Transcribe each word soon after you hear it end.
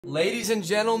Ladies and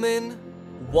gentlemen,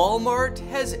 Walmart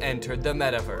has entered the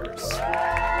metaverse.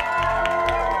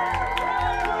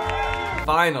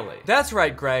 Finally. That's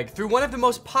right, Greg. Through one of the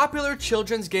most popular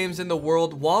children's games in the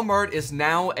world, Walmart is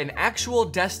now an actual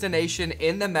destination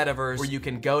in the metaverse where you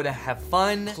can go to have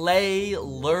fun, play,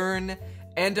 learn,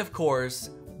 and of course,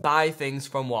 buy things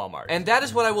from Walmart. And that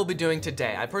is what I will be doing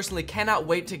today. I personally cannot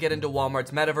wait to get into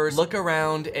Walmart's metaverse, look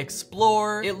around,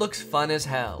 explore. It looks fun as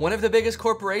hell. One of the biggest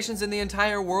corporations in the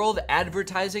entire world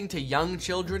advertising to young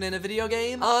children in a video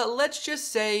game? Let's just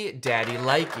say daddy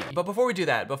likey. But before we do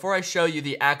that, before I show you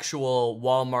the actual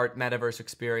Walmart metaverse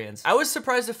experience, I was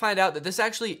surprised to find out that this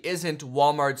actually isn't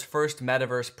Walmart's first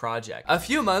metaverse project. A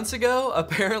few months ago,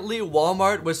 apparently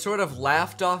Walmart was sort of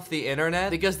laughed off the internet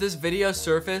because this video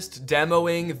surfaced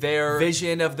demoing their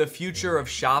vision of the future of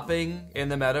shopping in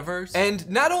the metaverse. And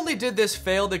not only did this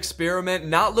failed experiment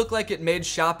not look like it made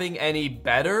shopping any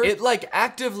better, it like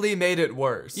actively made it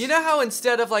worse. You know how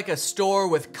instead of like a store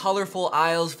with colorful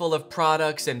aisles full of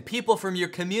products and people from your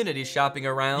community shopping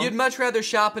around, you'd much rather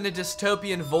shop in a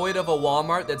dystopian void of a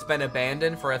Walmart that's been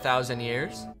abandoned for 1,000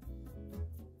 years?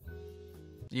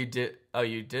 You do? Oh,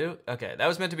 you do? Okay, that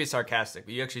was meant to be sarcastic,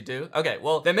 but you actually do? Okay,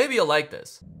 well, then maybe you'll like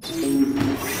this.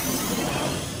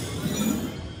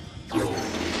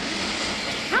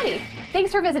 Howdy,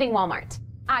 thanks for visiting Walmart.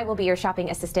 I will be your shopping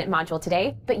assistant module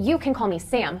today, but you can call me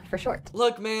Sam for short.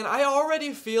 Look, man, I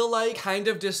already feel like kind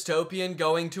of dystopian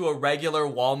going to a regular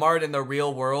Walmart in the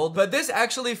real world, but this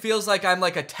actually feels like I'm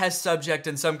like a test subject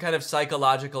in some kind of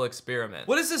psychological experiment.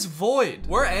 What is this void?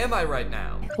 Where am I right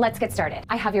now? Let's get started.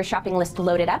 I have your shopping list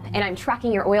loaded up, and I'm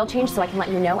tracking your oil change so I can let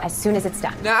you know as soon as it's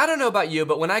done. Now, I don't know about you,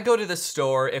 but when I go to the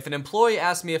store, if an employee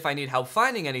asks me if I need help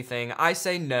finding anything, I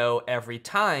say no every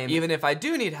time, even if I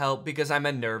do need help because I'm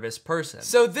a nervous person.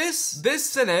 So this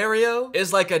scenario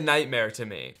is like a nightmare to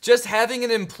me. Just having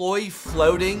an employee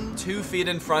floating 2 feet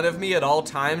in front of me at all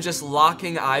times, just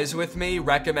locking eyes with me,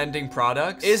 recommending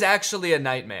products, is actually a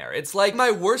nightmare. It's like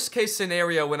my worst case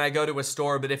scenario when I go to a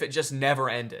store, but if it just never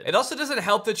ended. It also doesn't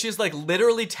help that she's like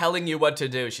literally telling you what to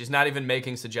do. She's not even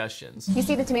making suggestions. You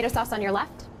see the tomato sauce on your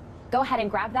left? Go ahead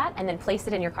and grab that and then place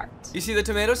it in your cart. You see the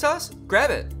tomato sauce? Grab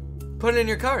it. Put it in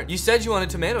your cart. You said you wanted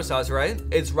tomato sauce, right?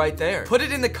 It's right there. Put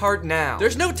it in the cart now.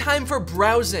 There's no time for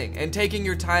browsing and taking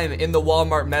your time in the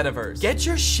Walmart metaverse. Get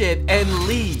your shit and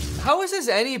leave. How is this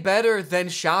any better than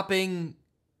shopping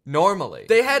normally?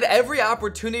 They had every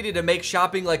opportunity to make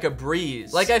shopping like a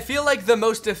breeze. Like, I feel like the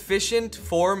most efficient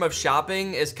form of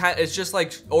shopping is just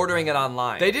like ordering it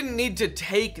online. They didn't need to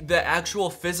take the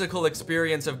actual physical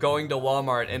experience of going to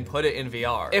Walmart and put it in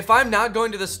VR. If I'm not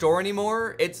going to the store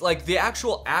anymore, it's like the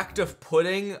actual act of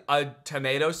putting a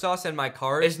tomato sauce in my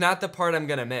cart is not the part I'm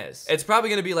gonna miss. It's probably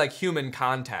gonna be like human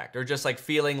contact or just like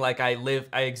feeling like I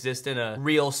exist in a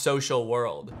real social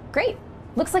world. Great.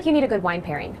 Looks like you need a good wine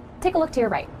pairing. Take a look to your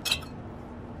right.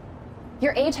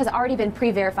 Your age has already been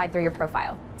pre-verified through your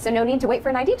profile, so no need to wait for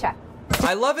an ID check.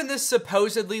 I love in this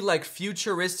supposedly like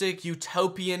futuristic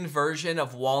utopian version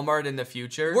of Walmart in the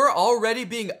future, we're already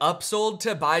being upsold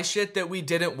to buy shit that we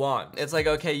didn't want. It's like,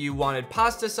 okay, you wanted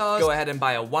pasta sauce, go ahead and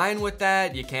buy a wine with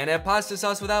that. You can't have pasta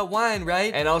sauce without wine,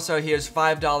 right? And also here's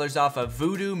 $5 off a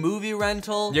Voodoo movie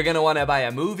rental. You're gonna wanna buy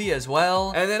a movie as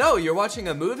well. And then, oh, you're watching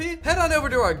a movie? Head on over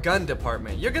to our gun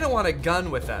department. You're gonna want a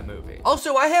gun with that movie.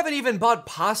 Also, I haven't even bought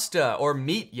pasta or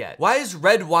meat yet. Why is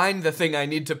red wine the thing I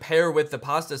need to pair with the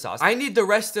pasta sauce? I need the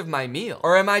rest of my meal.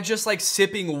 Or am I just like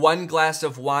sipping 1 glass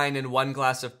of wine and 1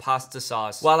 glass of pasta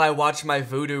sauce while I watch my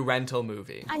Voodoo rental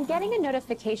movie? I'm getting a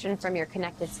notification from your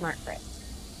connected smart fridge.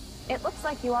 It looks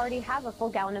like you already have a full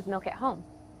gallon of milk at home.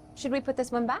 Should we put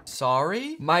this one back?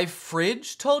 Sorry? My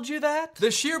fridge told you that?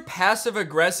 The sheer passive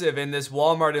aggressive in this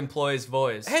Walmart employee's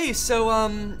voice. Hey, so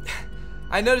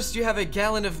I noticed you have a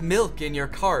gallon of milk in your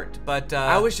cart, but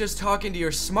I was just talking to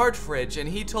your smart fridge and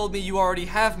he told me you already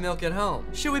have milk at home.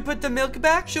 Should we put the milk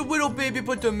back? Should little baby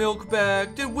put the milk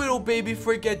back? Did little baby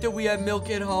forget that we have milk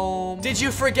at home? Did you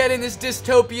forget in this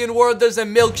dystopian world there's a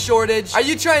milk shortage? Are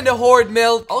you trying to hoard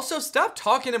milk? Also, stop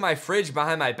talking to my fridge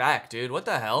behind my back, dude. What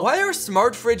the hell? Why are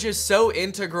smart fridges so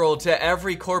integral to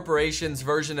every corporation's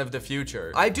version of the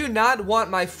future? I do not want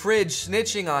my fridge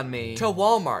snitching on me to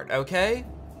Walmart, okay?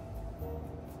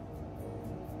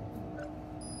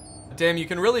 Damn, you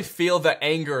can really feel the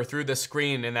anger through the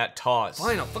screen in that toss.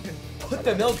 Fine, I'll fucking put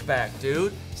the milk back,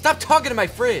 dude. Stop talking to my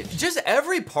fridge. Just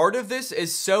every part of this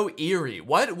is so eerie.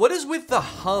 What is with the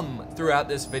hum throughout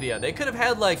this video? They could have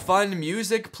had like fun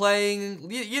music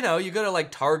playing. You know, you go to like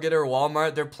Target or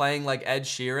Walmart, they're playing like Ed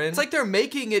Sheeran. It's like they're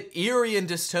making it eerie and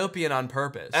dystopian on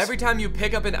purpose. Every time you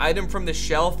pick up an item from the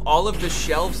shelf, all of the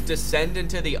shelves descend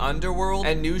into the underworld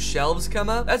and new shelves come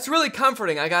up. That's really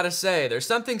comforting, I gotta say. There's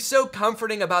something so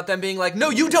comforting about them being like,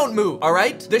 no, you don't move, all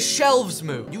right? The shelves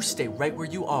move. You stay right where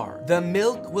you are. The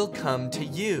milk will come to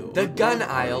you. The gun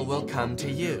aisle will come to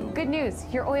you. Good news,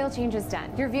 your oil change is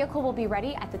done. Your vehicle will be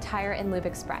ready at the Tire and Lube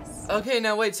Express. Okay,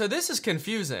 now wait, so this is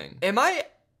confusing. Am I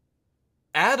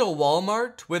at a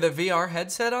Walmart with a VR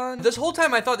headset on? This whole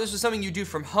time I thought this was something you do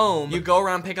from home. You go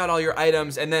around, pick out all your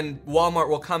items, and then Walmart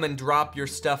will come and drop your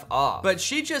stuff off. But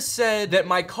she just said that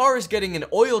my car is getting an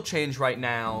oil change right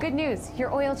now. Good news,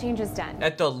 your oil change is done.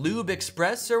 At the Lube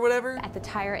Express or whatever? At the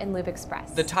Tire and Lube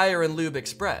Express. The Tire and Lube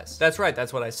Express. That's right,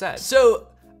 that's what I said. So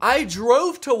I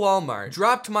drove to Walmart,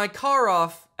 dropped my car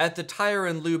off at the Tire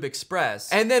and Lube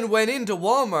Express, and then went into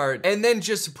Walmart and then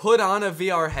just put on a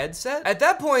VR headset? At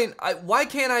that point, why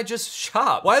can't I just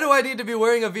shop? Why do I need to be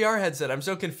wearing a VR headset? I'm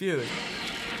so confused.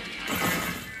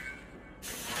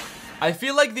 I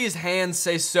feel like these hands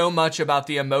say so much about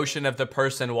the emotion of the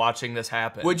person watching this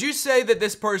happen. Would you say that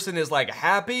this person is like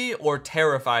happy or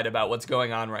terrified about what's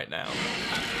going on right now?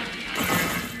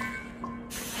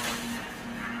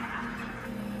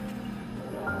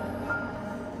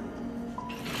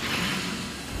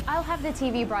 I'll have the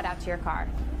TV brought out to your car.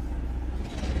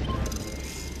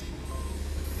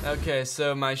 Okay,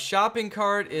 so my shopping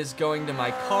cart is going to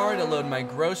my car to load my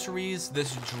groceries.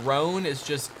 This drone is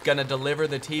just gonna deliver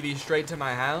the TV straight to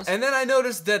my house. And then I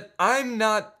noticed that I'm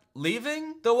not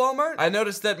leaving the Walmart. I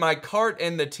noticed that my cart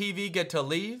and the TV get to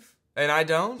leave. And I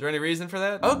don't? Is there any reason for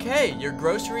that? Okay, your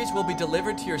groceries will be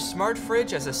delivered to your smart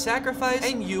fridge as a sacrifice,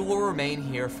 and you will remain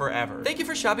here forever. Thank you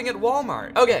for shopping at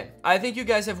Walmart. Okay, I think you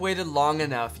guys have waited long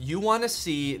enough. You want to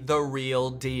see the real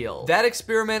deal. That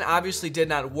experiment obviously did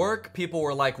not work. People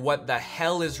were like, what the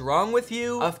hell is wrong with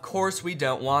you? Of course we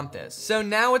don't want this. So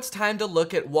now it's time to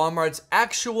look at Walmart's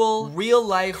actual, real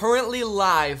life, currently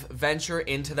live venture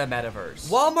into the metaverse.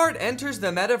 Walmart enters the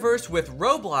metaverse with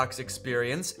Roblox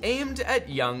experience aimed at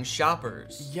young shoppers.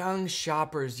 Young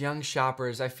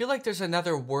shoppers. I feel like there's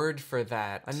another word for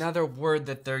that. Another word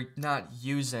that they're not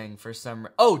using for some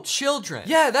oh, children.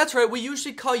 Yeah, that's right. We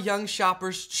usually call young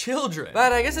shoppers children.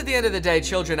 But I guess at the end of the day,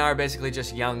 children are basically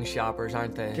just young shoppers,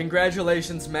 aren't they?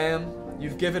 Congratulations, ma'am.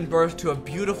 You've given birth to a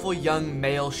beautiful young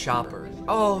male shopper.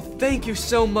 Oh, thank you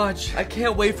so much. I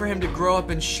can't wait for him to grow up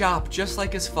and shop just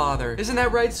like his father. Isn't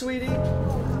that right, sweetie?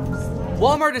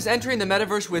 Walmart is entering the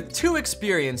metaverse with two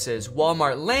experiences,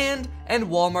 Walmart Land and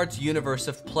Walmart's universe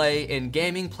of play in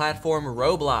gaming platform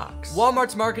Roblox.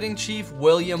 Walmart's marketing chief,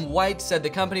 William White, said the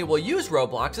company will use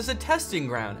Roblox as a testing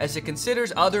ground as it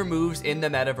considers other moves in the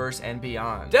metaverse and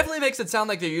beyond. Definitely makes it sound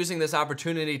like they're using this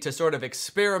opportunity to sort of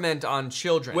experiment on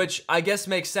children, which I guess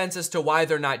makes sense as to why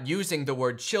they're not using the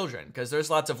word children, because there's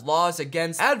lots of laws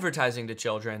against advertising to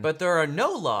children, but there are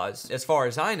no laws, as far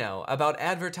as I know, about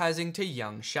advertising to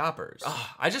young shoppers.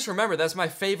 I just remember that's my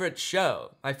favorite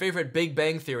show, my favorite Big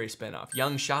Bang Theory spinoff,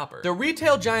 Young Shopper. The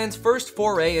retail giant's first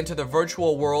foray into the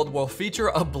virtual world will feature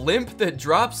a blimp that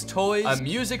drops toys, a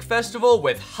music festival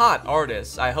with hot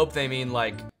artists. I hope they mean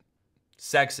like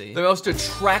sexy. The most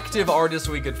attractive artist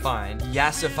we could find,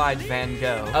 Yassified Van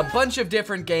Gogh. A bunch of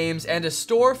different games and a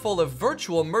store full of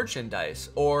virtual merchandise,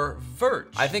 or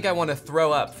Virch. I think I want to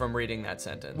throw up from reading that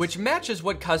sentence. Which matches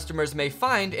what customers may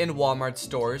find in Walmart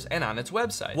stores and on its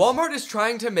website. Walmart is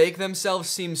trying to make themselves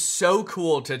seem so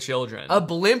cool to children. A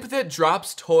blimp that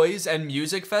drops toys and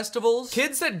music festivals?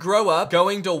 Kids that grow up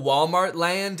going to Walmart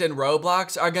Land and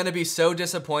Roblox are gonna be so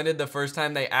disappointed the first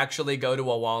time they actually go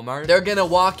to a Walmart. They're gonna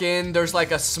walk in, there's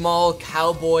like a small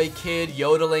cowboy kid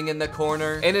yodeling in the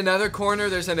corner. In another corner,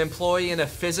 there's an employee in a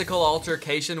physical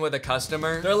altercation with a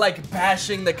customer. They're like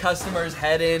bashing the customer's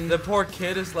head in. The poor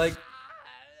kid is like,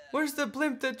 where's the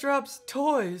blimp that drops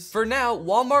toys? For now,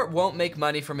 Walmart won't make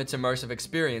money from its immersive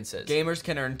experiences. Gamers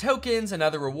can earn tokens and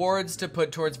other rewards to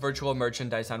put towards virtual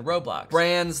merchandise on Roblox.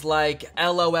 Brands like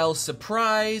LOL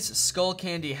Surprise, Skull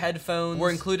Candy headphones were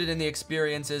included in the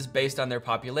experiences based on their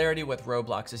popularity with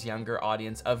Roblox's younger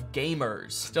audience of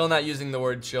gamers. Still not using the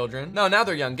word children. No, now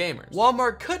they're young gamers.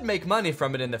 Walmart could make money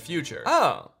from it in the future.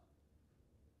 Oh.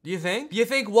 Do you think? Do you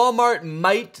think Walmart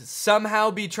might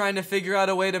somehow be trying to figure out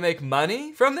a way to make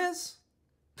money from this?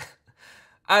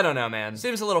 I don't know, man.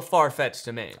 Seems a little far-fetched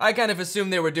to me. I kind of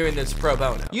assumed they were doing this pro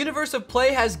bono. Universe of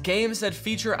Play has games that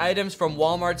feature items from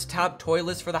Walmart's top toy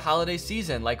list for the holiday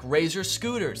season, like Razor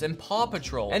scooters and Paw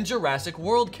Patrol and Jurassic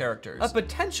World characters. A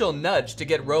potential nudge to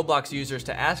get Roblox users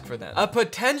to ask for them. A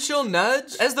potential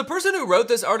nudge? Has the person who wrote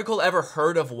this article ever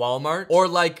heard of Walmart? Or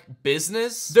like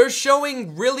business? They're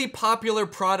showing really popular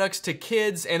products to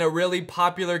kids in a really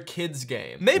popular kids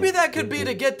game. Maybe that could be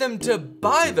to get them to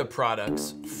buy the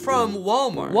products from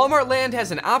Walmart. Walmart Land has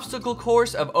an obstacle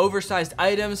course of oversized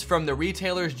items from the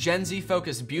retailer's Gen Z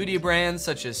focused beauty brands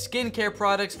such as skincare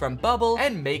products from Bubble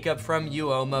and makeup from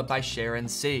Uoma by Sharon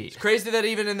C. It's crazy that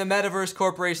even in the metaverse,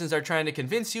 corporations are trying to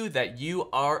convince you that you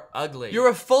are ugly. You're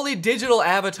a fully digital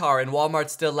avatar and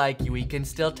Walmart's still like, we can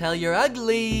still tell you're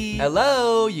ugly.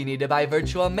 Hello, you need to buy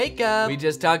virtual makeup. We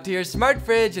just talked to your smart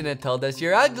fridge and it told us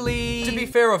you're ugly. To be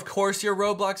fair, of course your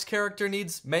Roblox character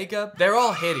needs makeup. They're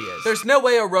all hideous. There's no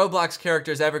way a Roblox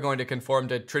character is ever going to conform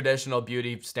to traditional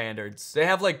beauty standards. They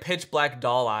have like pitch black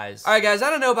doll eyes. All right guys, I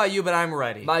don't know about you, but I'm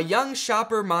ready. My young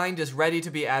shopper mind is ready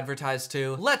to be advertised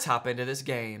to. Let's hop into this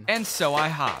game. And so I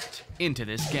hopped into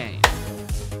this game.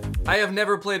 I have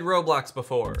never played Roblox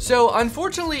before. So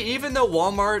unfortunately, even though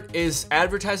Walmart is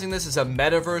advertising this as a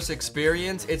metaverse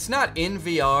experience, it's not in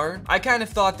VR. I kind of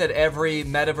thought that every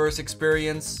metaverse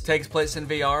experience takes place in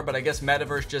VR, but I guess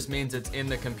metaverse just means it's in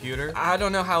the computer. I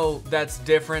don't know how that's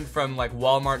different from like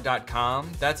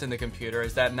Walmart.com. That's in the computer.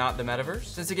 Is that not the metaverse?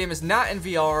 Since the game is not in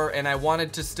VR and I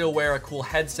wanted to still wear a cool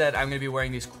headset, I'm gonna be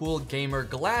wearing these cool gamer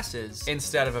glasses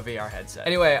instead of a VR headset.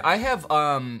 Anyway, I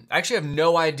actually have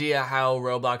no idea how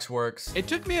Roblox works. It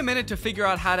took me a minute to figure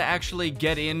out how to actually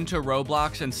get into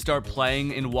Roblox and start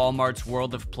playing in Walmart's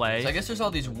World of Play. So I guess there's all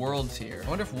these worlds here. I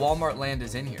wonder if Walmart Land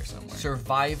is in here somewhere.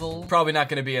 Survival? Probably not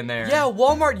gonna be in there. Yeah,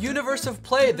 Walmart Universe of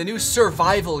Play, the new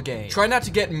survival game. Try not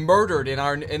to get murdered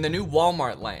in the new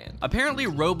Walmart Land. Apparently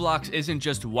Roblox isn't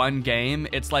just one game,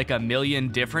 it's like a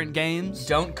million different games.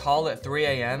 Don't Call at 3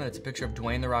 a.m. It's a picture of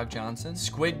Dwayne The Rock Johnson.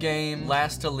 Squid Game,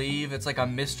 Last to Leave. It's like a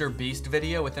Mr. Beast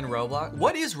video within Roblox.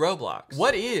 What is Roblox?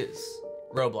 What is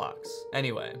Roblox?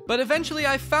 Anyway. But eventually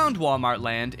I found Walmart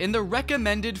Land in the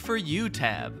recommended for you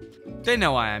tab. They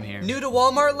know why I'm here. New to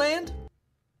Walmart Land?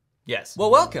 Yes. Well,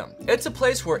 welcome. It's a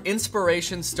place where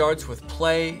inspiration starts with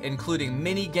play, including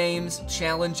mini games,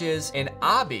 challenges, an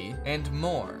obby, and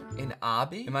more. An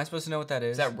obby? Am I supposed to know what that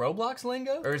is? Is that Roblox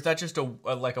lingo? Or is that just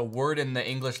like a word in the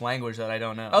English language that I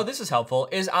don't know? Oh, this is helpful.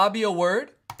 Is obby a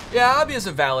word? Yeah, obby is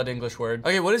a valid English word.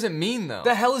 Okay, what does it mean though?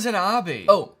 The hell is an obby?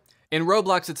 Oh. In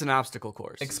Roblox, it's an obstacle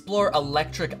course. Explore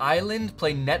Electric Island,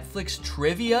 play Netflix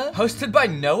trivia, hosted by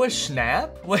Noah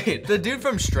Schnapp? Wait, the dude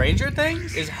from Stranger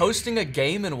Things is hosting a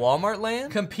game in Walmart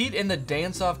Land? Compete in the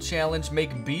dance-off challenge,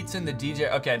 make beats in the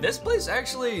DJ. Okay, this place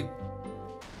actually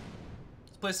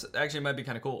might be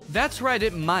kind of cool. That's right,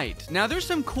 it might. Now there's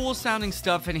some cool sounding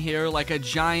stuff in here, like a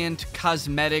giant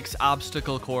cosmetics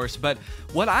obstacle course, but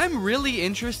what I'm really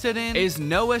interested in is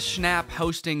Noah Schnapp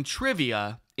hosting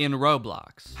trivia in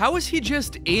Roblox. How is he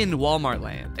just in Walmart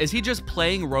Land? Is he just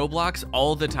playing Roblox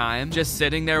all the time? Just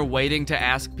sitting there waiting to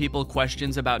ask people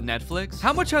questions about Netflix?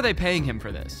 How much are they paying him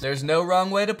for this? There's no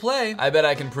wrong way to play. I bet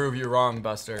I can prove you wrong,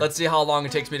 Buster. Let's see how long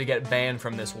it takes me to get banned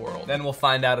from this world. Then we'll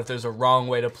find out if there's a wrong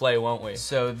way to play, won't we?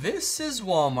 So this is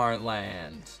Walmart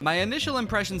Land. My initial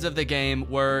impressions of the game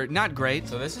were not great.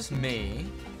 So this is me.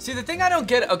 See, the thing I don't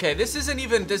get, okay, this isn't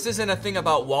a thing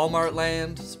about Walmart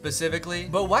Land specifically,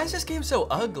 but why is this game so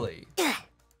ugly?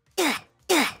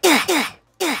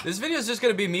 This video is just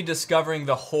gonna be me discovering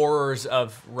the horrors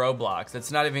of Roblox.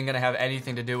 It's not even gonna have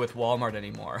anything to do with Walmart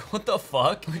anymore. What the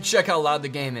fuck? Check how loud the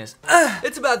game is.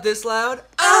 It's about this loud.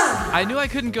 I knew I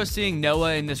couldn't go seeing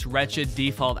Noah in this wretched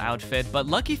default outfit, but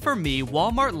lucky for me,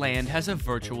 Walmart Land has a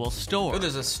virtual store. Oh,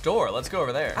 there's a store. Let's go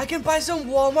over there. I can buy some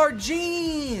Walmart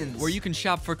jeans! Where you can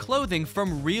shop for clothing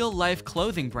from real-life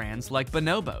clothing brands like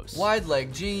Bonobos. Wide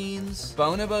leg jeans,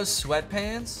 Bonobos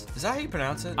sweatpants. Is that how you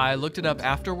pronounce it? I looked it up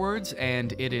afterwards,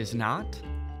 and it is not.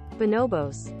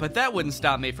 Bonobos. But that wouldn't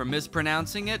stop me from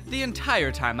mispronouncing it the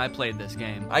entire time I played this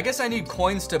game. I guess I need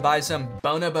coins to buy some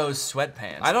Bonobos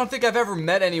sweatpants. I don't think I've ever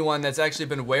met anyone that's actually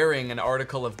been wearing an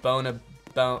article of Bonobo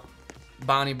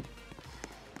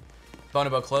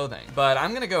clothing, but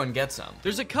I'm gonna go and get some.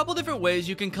 There's a couple different ways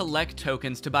you can collect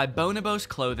tokens to buy Bonobos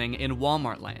clothing in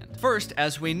Walmart Land. First,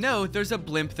 as we know, there's a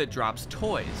blimp that drops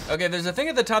toys. Okay, there's a thing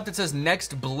at the top that says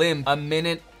next blimp a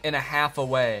minute and a half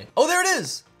away. Oh, there it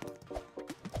is!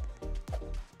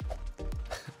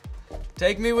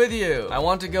 Take me with you. I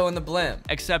want to go in the blimp.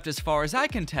 Except as far as I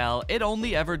can tell, it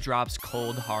only ever drops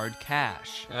cold hard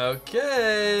cash.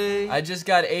 Okay. I just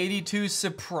got 82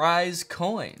 surprise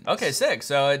coins. Okay, sick.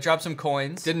 So it dropped some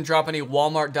coins. Didn't drop any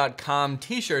Walmart.com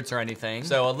t-shirts or anything.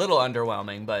 So a little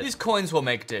underwhelming, but these coins will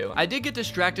make do. I did get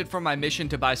distracted from my mission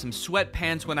to buy some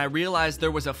sweatpants when I realized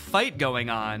there was a fight going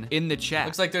on in the chat.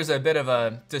 Looks like there's a bit of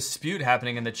a dispute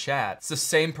happening in the chat. It's the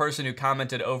same person who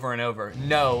commented over and over.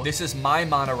 No, this is my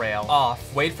monorail. Off.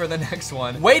 Wait for the next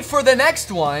one. Wait for the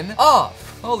next one.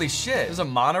 Off. Holy shit. There's a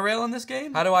monorail in this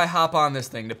game? How do I hop on this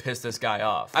thing to piss this guy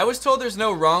off? I was told there's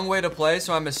no wrong way to play,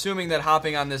 so I'm assuming that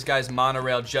hopping on this guy's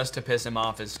monorail just to piss him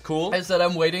off is cool. I said,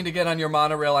 I'm waiting to get on your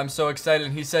monorail. I'm so excited.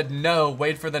 And he said, no,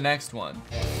 wait for the next one.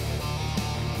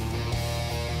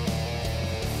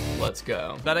 Let's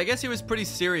go. But I guess he was pretty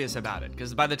serious about it,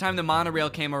 because by the time the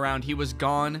monorail came around, he was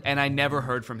gone, and I never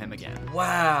heard from him again.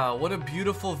 Wow, what a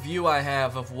beautiful view I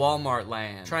have of Walmart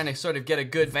land. Trying to sort of get a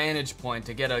good vantage point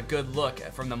to get a good look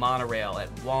from the monorail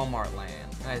at Walmart land.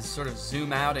 I sort of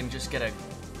zoom out and just get a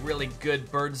really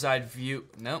good bird's eye view.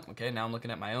 Nope, okay, now I'm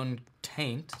looking at my own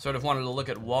taint. Sort of wanted to look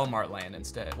at Walmart land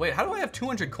instead. Wait, how do I have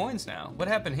 200 coins now? What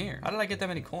happened here? How did I get that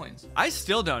many coins? I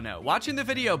still don't know. Watching the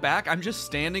video back, I'm just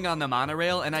standing on the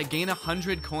monorail and I gain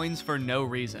 100 coins for no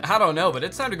reason. I don't know, but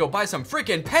it's time to go buy some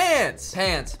freaking pants!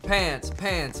 Pants, pants,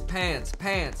 pants, pants,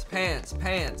 pants, pants,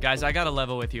 pants. Guys, I gotta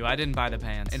level with you. I didn't buy the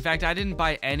pants. In fact, I didn't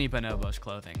buy any Bonobos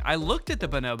clothing. I looked at the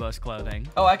Bonobos clothing.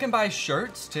 Oh, I can buy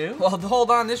shirts too? Well, hold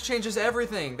on, this changes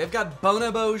everything. They've got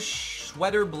Bonobo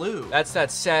sweater blue. That's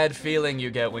that sad feeling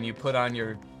you get when you put on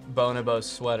your Bonobo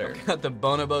sweater. Got the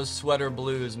Bonobo sweater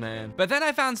blues, man. But then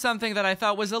I found something that I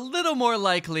thought was a little more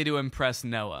likely to impress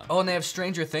Noah. Oh, and they have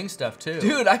Stranger Things stuff too.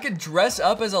 Dude, I could dress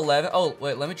up as 11. Oh,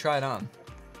 wait, let me try it on.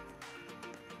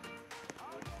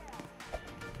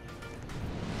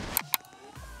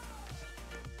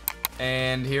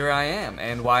 And here I am.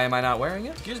 And why am I not wearing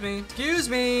it? Excuse me. Excuse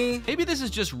me. Maybe this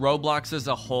is just Roblox as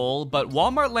a whole, but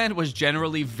Walmart Land was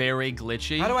generally very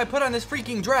glitchy. How do I put on this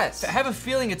freaking dress? I have a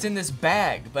feeling it's in this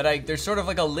bag, but there's sort of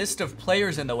like a list of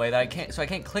players in the way that I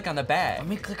can't click on the bag. Let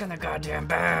me click on the goddamn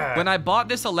bag. When I bought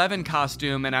this 11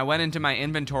 costume and I went into my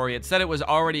inventory, it said it was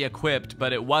already equipped,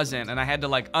 but it wasn't, and I had to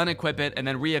like unequip it and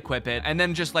then re-equip it, and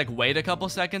then just like wait a couple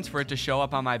seconds for it to show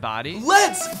up on my body.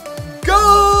 Let's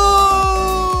go!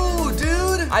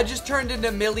 Dude, I just turned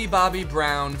into Millie Bobby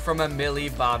Brown from a Millie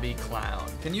Bobby clown.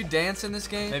 Can you dance in this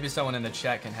game? Maybe someone in the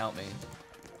chat can help me.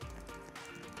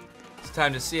 It's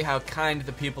time to see how kind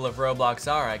the people of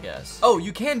Roblox are, I guess. Oh,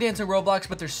 you can dance in Roblox,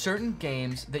 but there's certain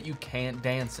games that you can't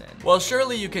dance in. Well,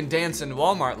 surely you can dance in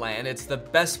Walmart Land. It's the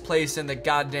best place in the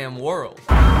goddamn world.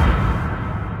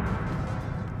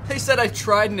 They said I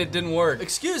tried and it didn't work.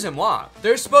 Excusez-moi.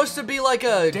 There's supposed to be like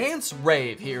a dance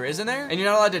rave here, isn't there? And you're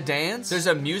not allowed to dance? There's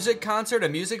a music concert, a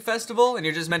music festival, and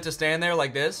you're just meant to stand there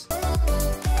like this?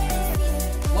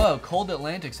 Whoa, Cold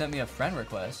Atlantic sent me a friend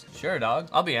request. Sure, dog.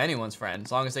 I'll be anyone's friend,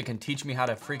 as long as they can teach me how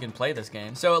to freaking play this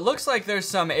game. So it looks like there's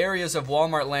some areas of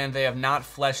Walmart Land they have not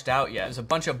fleshed out yet. There's a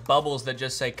bunch of bubbles that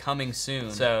just say coming soon.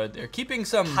 So they're keeping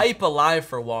some hype alive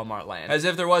for Walmart Land, as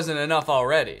if there wasn't enough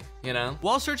already, you know?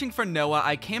 While searching for Noah,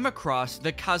 I came across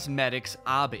the cosmetics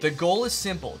obby. The goal is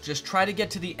simple. Just try to get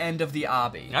to the end of the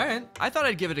obby. All right. I thought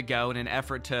I'd give it a go in an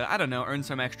effort to, I don't know, earn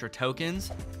some extra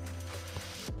tokens.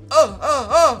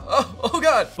 Oh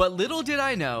God. But little did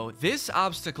I know, this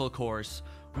obstacle course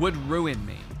would ruin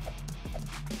me.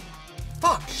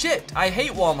 Fuck, shit. I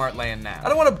hate Walmart Land now. I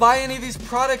don't want to buy any of these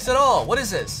products at all. What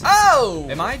is this? Oh!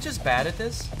 Am I just bad at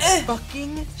this?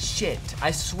 Fucking shit.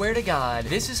 I swear to God,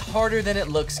 this is harder than it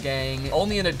looks, gang.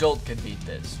 Only an adult could beat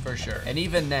this, for sure. And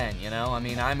even then, you know, I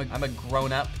mean, I'm a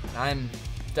grown up. I'm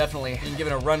definitely being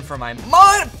given a run for my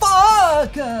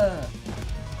motherfucker.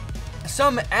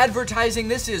 Some advertising.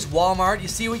 This is Walmart. You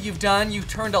see what you've done? You've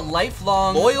turned a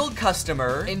lifelong loyal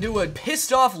customer into a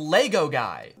pissed off Lego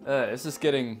guy. This is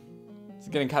getting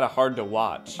kind of hard to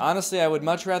watch. Honestly, I would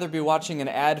much rather be watching an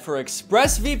ad for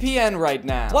ExpressVPN right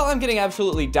now. While I'm getting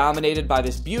absolutely dominated by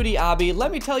this beauty obby,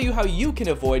 let me tell you how you can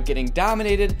avoid getting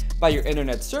dominated by your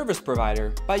internet service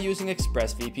provider by using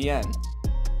ExpressVPN.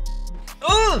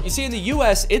 You see, in the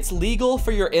US, it's legal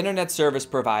for your internet service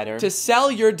provider to sell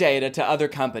your data to other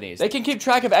companies. They can keep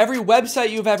track of every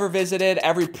website you've ever visited,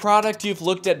 every product you've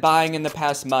looked at buying in the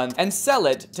past month, and sell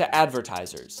it to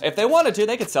advertisers. If they wanted to,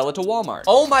 they could sell it to Walmart.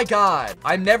 Oh my God,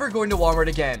 I'm never going to Walmart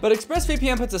again. But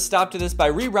ExpressVPN puts a stop to this by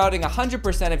rerouting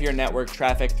 100% of your network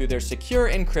traffic through their secure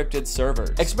encrypted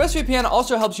servers. ExpressVPN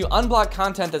also helps you unblock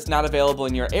content that's not available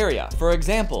in your area. For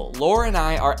example, Laura and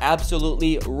I are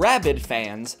absolutely rabid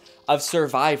fans of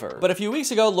Survivor. But a few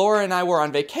weeks ago, Laura and I were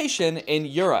on vacation in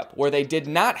Europe, where they did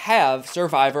not have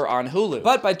Survivor on Hulu.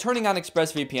 But by turning on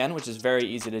ExpressVPN, which is very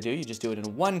easy to do, you just do it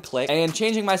in one click, and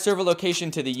changing my server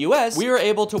location to the US, we were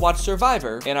able to watch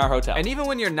Survivor in our hotel. And even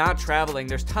when you're not traveling,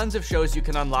 there's tons of shows you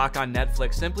can unlock on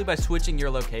Netflix simply by switching your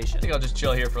location. I think I'll just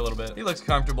chill here for a little bit. He looks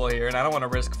comfortable here, and I don't want to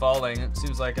risk falling. It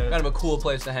seems like kind of a cool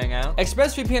place to hang out.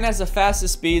 ExpressVPN has the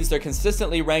fastest speeds. They're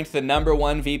consistently ranked the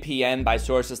 #1 VPN by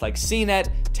sources like CNET,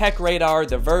 TechRadar,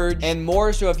 The Verge, and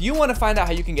more. So if you want to find out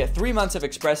how you can get 3 months of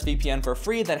ExpressVPN for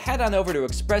free, then head on over to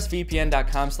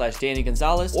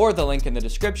expressvpn.com/DannyGonzalez or the link in the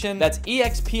description. That's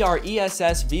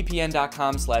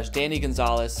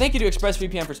expressvpn.com/DannyGonzalez. Thank you to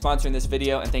ExpressVPN for sponsoring this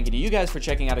video, and thank you to you guys for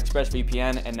checking out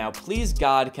ExpressVPN. And now, please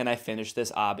God, can I finish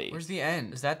this obby? Where's the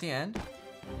end? Is that the end?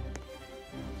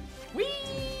 Whee!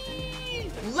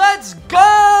 Let's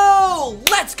go!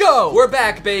 Let's go! We're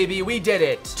back, baby. We did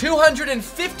it.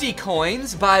 250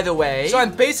 coins, by the way. So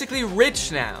I'm basically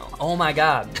rich now. Oh my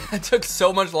God. That took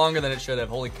so much longer than it should have.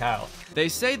 Holy cow. They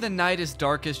say the night is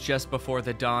darkest just before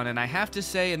the dawn, and I have to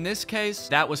say, in this case,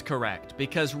 that was correct.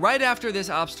 Because right after this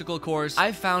obstacle course,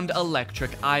 I found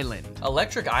Electric Island.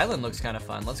 Electric Island looks kind of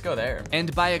fun. Let's go there.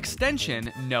 And by extension,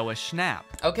 Noah Schnapp.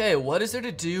 Okay, what is there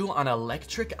to do on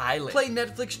Electric Island? Play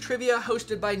Netflix trivia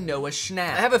hosted by Noah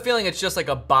Schnapp. I have a feeling it's just like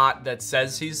a bot that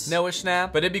says he's Noah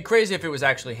Schnapp, but it'd be crazy if it was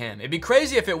actually him. It'd be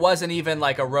crazy if it wasn't even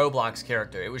like a Roblox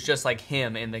character. It was just like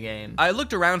him in the game. I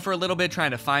looked around for a little bit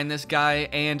trying to find this guy,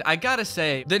 and I gotta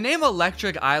say, the name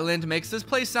Electric Island makes this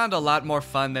place sound a lot more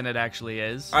fun than it actually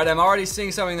is. All right, I'm already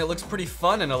seeing something that looks pretty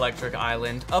fun in Electric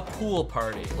Island. A pool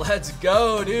party. Let's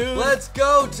go, dude. Let's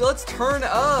go. Let's turn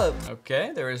up.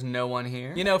 Okay, there is no one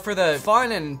here. You know, for the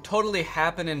fun and totally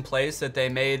happening place that they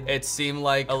made it seem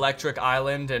like Electric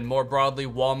Island and more broadly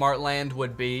Walmart Land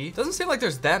would be, doesn't seem like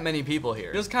there's that many people here.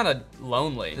 It feels kind of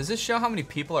lonely. Does this show how many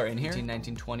people are in here? 18,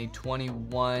 19, 20,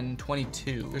 21,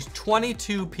 22. There's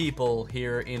 22 people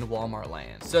here in Walmart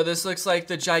Land. So this looks like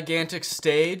the gigantic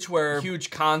stage where huge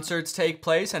concerts take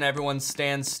place and everyone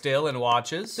stands still and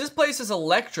watches. This place is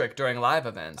electric during live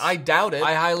events. I doubt it.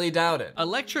 I highly doubt it.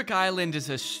 Electric Island is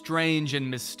a strange and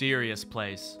mysterious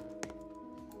place.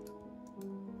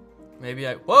 Maybe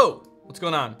whoa! What's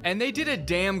going on? And they did a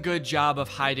damn good job of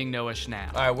hiding Noah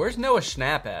Schnapp. All right, where's Noah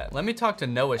Schnapp at? Let me talk to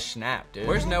Noah Schnapp, dude.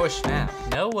 Where's Noah Schnapp?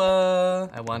 Noah,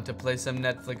 I want to play some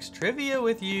Netflix trivia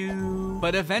with you.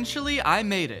 But eventually I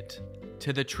made it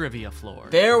to the trivia floor.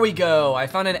 There we go. I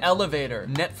found an elevator.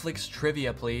 Netflix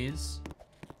trivia, please.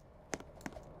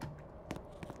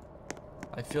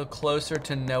 I feel closer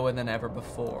to Noah than ever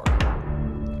before.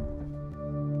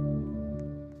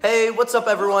 Hey, what's up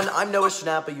everyone? I'm Noah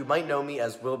Schnapp, but you might know me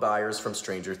as Will Byers from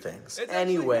Stranger Things.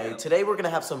 Anyway, today we're gonna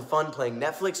have some fun playing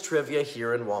Netflix trivia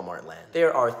here in Walmart Land.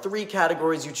 There are 3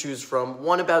 categories you choose from,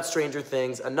 one about Stranger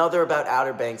Things, another about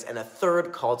Outer Banks, and a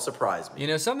third called Surprise Me. You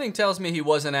know, something tells me he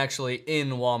wasn't actually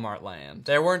in Walmart Land.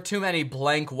 There weren't too many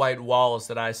blank white walls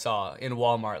that I saw in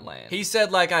Walmart Land. He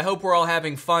said like, I hope we're all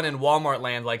having fun in Walmart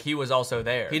Land, like he was also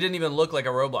there. He didn't even look like a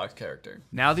Roblox character.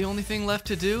 Now the only thing left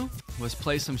to do was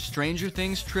play some Stranger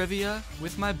Things trivia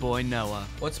with my boy Noah.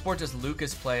 What sport does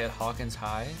Lucas play at Hawkins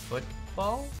High?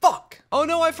 Football? Fuck! Oh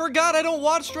no, I forgot I don't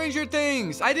watch Stranger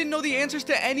Things. I didn't know the answers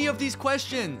to any of these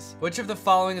questions. Which of the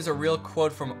following is a real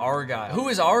quote from Argyle? Who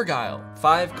is Argyle?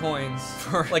 5 coins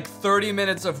for like 30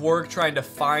 minutes of work trying to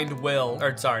find Will.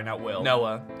 Or sorry, not Will.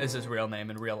 Noah is his real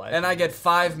name in real life. And I get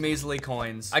 5 measly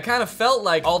coins. I kind of felt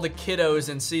like all the kiddos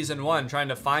in season 1 trying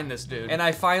to find this dude. And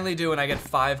I finally do, and I get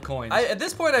 5 coins. At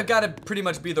this point, I've got to pretty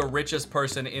much be the richest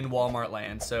person in Walmart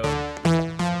Land, so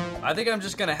I think I'm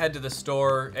just gonna head to the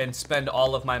store and spend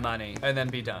all of my money and then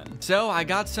be done. So I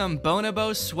got some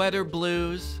Bonobo sweater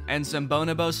blues and some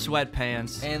Bonobo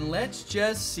sweatpants. And let's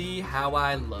just see how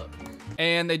I look.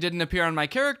 And they didn't appear on my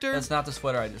character. That's not the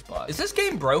sweater I just bought. Is this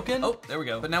game broken? Oh, there we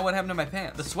go. But now what happened to my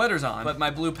pants? The sweater's on, but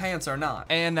my blue pants are not.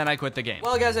 And then I quit the game.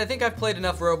 Well, guys, I think I've played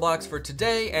enough Roblox for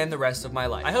today and the rest of my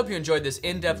life. I hope you enjoyed this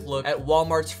in-depth look at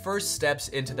Walmart's first steps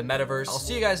into the metaverse. I'll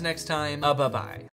see you guys next time. Bye-bye.